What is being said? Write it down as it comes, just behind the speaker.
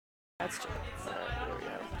That's true. All right, there we go.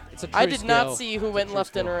 It's a true I did not skill. see who It's a went true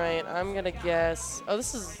left and skill. right. I'm gonna guess. Oh,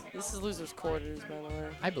 this is losers quarters, by the way.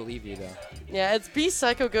 I believe you, though. Yeah, it's Beast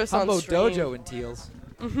Psycho Ghost Humbo on stream. Dojo and Teals.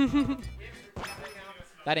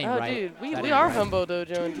 That ain't Oh, right. dude, we That are ain't right. Humbo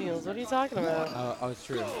Dojo and Teals. What are you talking about? Oh, it's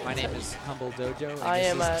true. My name is Humble Dojo, and I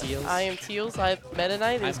am this is Teals. I am Teals. Meta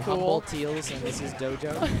Knight I'm is Humble cool. Teals, and this is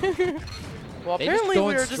Dojo. Well, They just apparently we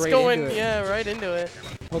going were just straight going, into it. yeah, right into it.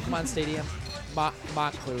 Pokemon Stadium. Mach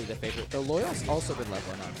clearly the favorite. The Loyal's also been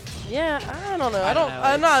leveling up. Yeah, I don't know. I don't know,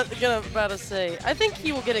 I'm not about to say. I think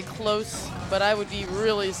he will get it close, but I would be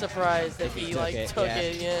really surprised if he like took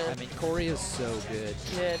it. Yeah. I mean, Corey is so good.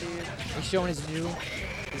 Yeah, dude. He's showing his new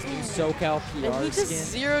Socal PR And he just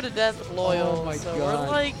skin. 0 to death loyal. Oh my so God. we're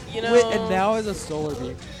like, you know. Wait, and now is a solar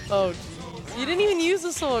beam. Oh, jeez. You didn't even use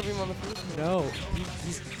the solar beam on the first one. No,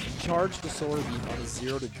 he's charged the solar beam on a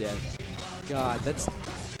 0 to death. God, that's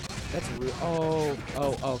real. Oh,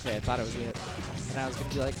 okay. I thought it was gonna, and I was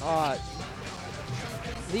gonna be like,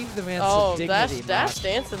 leave the man some dignity. Dash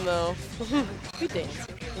dancing though. Good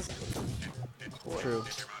dancing. True.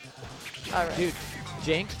 All right. Dude,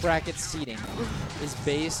 Jank bracket seating is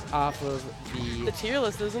based off of The tier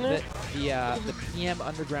list, isn't it? the PM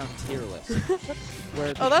Underground tier list.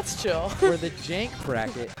 Where Oh, that's chill. where the Jank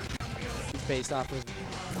bracket is based off of.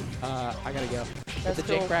 I gotta go. But the That's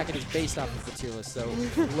cool. Jank bracket is based off of the tier list, so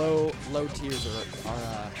low tiers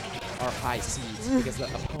are high seeds because the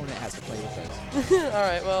opponent has to play with those. All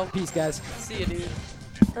right. Well, Peace, guys. see you, dude.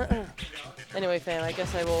 Anyway, fam, I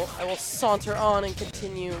guess I will saunter on and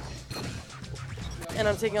continue. And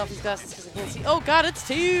I'm taking off these glasses because I can't see. Oh God, it's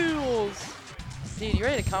Teals! Dude, you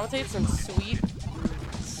ready to commentate some sweet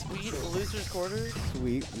losers quarters?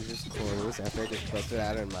 Sweet losers quarters after I just busted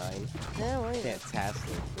out in mine. Yeah, well, yeah.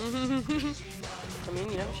 Fantastic. I mean,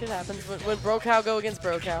 you know, shit happens. When Brocow go against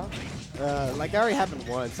Brocow. Like, it already happened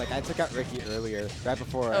once. Like, I took out Ricky earlier, right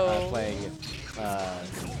before playing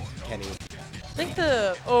Kenny. I think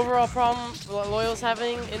the overall problem Loyal's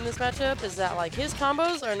having in this matchup is that like his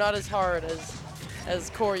combos are not as hard as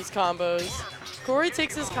Corey's combos. Corey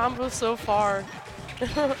takes his combos so far,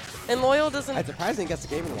 and Loyal doesn't. It's surprising he gets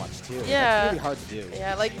the Game & Watch, too. Yeah. That's really hard to do.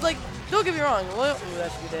 Yeah, like don't get me wrong, Loyal. Ooh,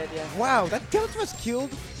 that should be dead. Yeah. Wow, that down smash killed?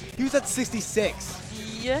 He was at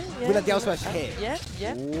 66 Yeah. when that down smash hit.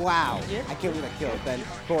 Yeah. Wow. Yeah. I can't believe that killed. Then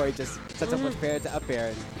Corey just sets up with fair to up air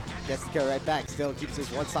and gets the kill right back. Still keeps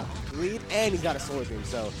his one stop lead, and he's got a solar beam,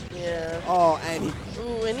 so. Yeah. Oh, and he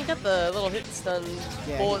Ooh, and he got the little hit stun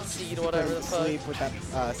bullet seed or whatever the put him to fuck. sleep with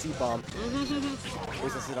that C-bomb. We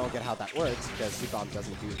just don't get how that works, because C-bomb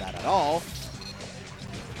doesn't do that at all.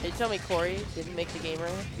 Are you telling me Corey didn't make the game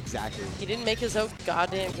right? Exactly. He didn't make his own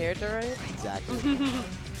goddamn character right? Exactly.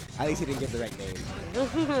 At least he didn't give the right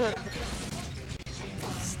name.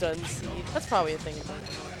 Stun seed. That's probably a thing.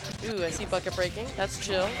 Ooh, I see bucket breaking. That's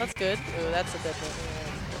chill. That's good. Ooh, that's a dead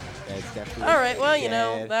one. Yeah, it's definitely All right, well, you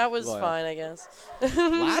know, dead. that was Loyal. fine, I guess.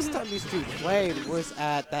 Last time these two played was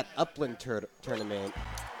at that Upland tournament.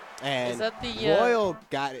 And Is that the, Royal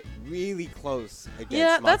got it really close against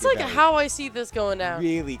Yeah, that's like Machiavelli. how I see this going down.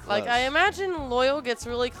 Really close. Like, I imagine Loyal gets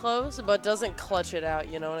really close, but doesn't clutch it out,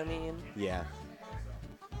 you know what I mean? Yeah.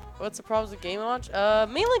 What's the problems with Game Launch?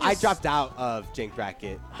 Mainly just... I dropped out of Jank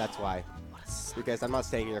Bracket. That's why. Because I'm not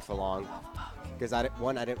staying here for long. Because I didn't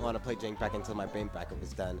want to play Jank Bracket until my brain bracket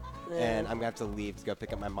was done. Yeah. And I'm going to have to leave to go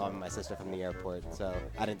pick up my mom and my sister from the airport. So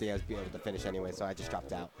I didn't think I would be able to finish anyway, so I just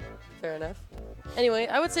dropped out. Fair enough. Anyway,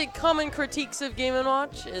 I would say common critiques of Game &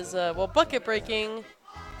 Watch is, well, bucket breaking,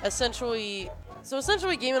 essentially... So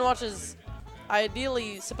essentially, Game & Watch is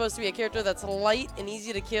ideally supposed to be a character that's light and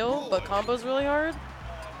easy to kill, but combos really hard.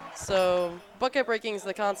 So bucket breaking is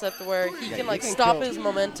the concept where he can like stop his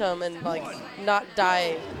momentum and like not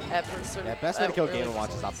die at certain. Yeah, best way to kill early Game &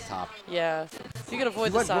 Watch is off the top. Yeah, if you can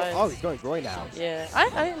avoid the sides. Oh, he's going Roy now. Yeah, I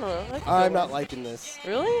don't know. I could go I'm not Roy. liking this.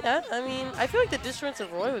 Really? I mean, I feel like the distance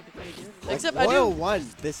of Roy would be pretty good. Like, Except I Royal do. won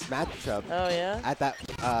this matchup Oh yeah. at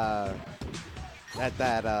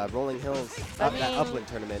that Rolling Hills, I that mean- Upland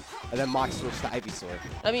tournament, and then Mox switched to Ivysaur.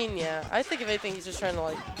 I mean, yeah. I think if anything, he's just trying to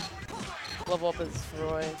like level up his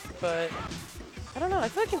Roy, but I don't know. I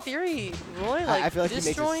feel like in theory, Roy like I feel like he makes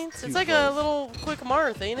it disjoints. too It's like close. a little quick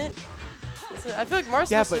Marth, ain't it? I feel like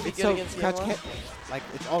Marth's Yeah, supposed but to be it's good so against crouch Game can't, like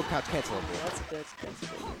it's all crouch cancelable. That's a good.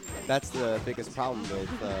 That's the biggest problem with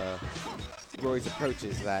Roy's approach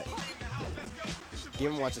is that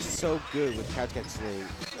Game & Watch is so good with crouch canceling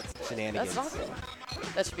shenanigans. That's not good.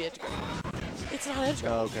 That should be edge guard. It's not edge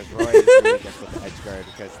guard. No, because Roy is really good with the edge guard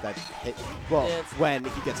because that hit. Well, Yeah, it's- when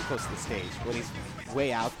he gets close to the stage, when he's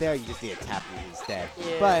way out there, you just need to tap him instead.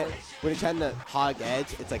 Yeah. But when you're trying to hog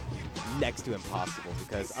edge, it's like next to impossible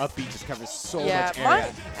because up B just covers so much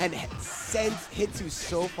area and hits you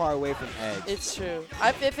so far away from edge. It's true.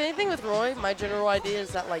 If anything with Roy, my general idea is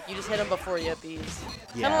that like you just hit him before he up B's.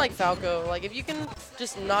 Yeah. Kind of like Falco. Like if you can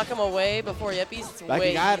just knock him away before he up B's, it's Like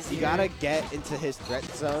way easier. you gotta get into his threat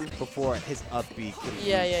zone before his up B can reach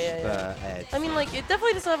the edge. I mean, like it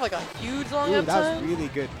definitely doesn't have like a huge long up that time. was really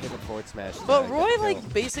good pivot forward smash. But Roy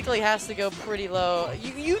like basically has to go pretty low.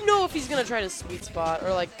 You know if he's gonna try to sweet spot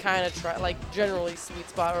or like kind of try like generally sweet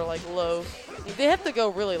spot or like low. They have to go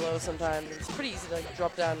really low sometimes. It's pretty easy to like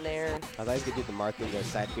drop down there. I thought he was gonna do the Mark thing, go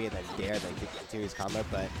side B and then dare, then continue his combo.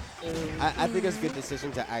 But I think it was a good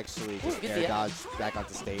decision to actually just air dodge back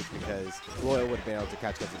onto stage because Roy would have been able to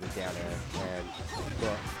catch up to the down air and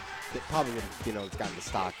well, it probably would have gotten the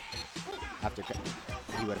stock after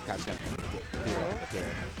he would have catched up to the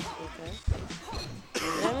air.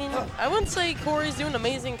 I mean, I wouldn't say Corey's doing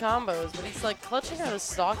amazing combos, but he's like clutching out his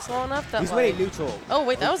stocks well enough that he's like, winning neutral. Oh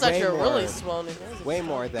wait, that was actually a really small. swell neutral. Way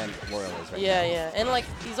more than Royal is right now. Yeah, and like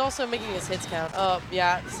he's also making his hits count.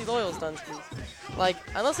 Yeah, see Loyal's done skis. Like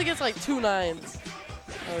unless he gets like 2 9s.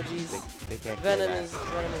 Oh jeez. They can't Venom is.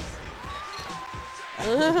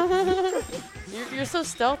 You're so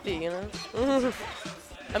stealthy, you know.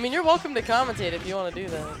 I mean, you're welcome to commentate if you want to do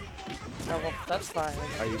that. Oh, well, that's fine.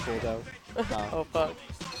 Are you cool though? Oh fuck.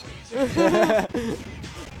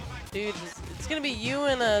 Dude, it's gonna be you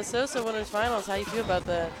and Sosa winners finals. How you feel about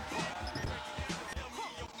that?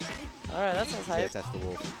 Alright, that sounds hype. Yes, that's the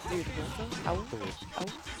wolf. Dude, ow. The wolf.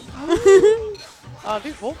 Oh,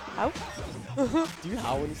 dude, wolf, ow. Do you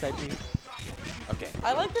howl when you side B? Okay.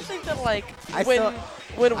 I like to think that like I'm when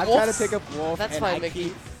trying wolves, to pick up wolf. that's and fine, I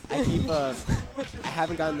Mickey. keep I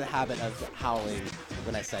haven't gotten the habit of howling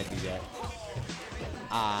when I side B yet.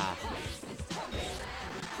 I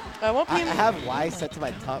have Y set to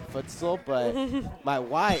my taunt footstool, but my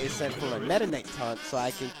Y is set for my Meta Knight taunt, so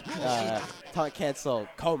I can taunt cancel.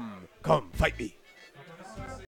 Come, fight me.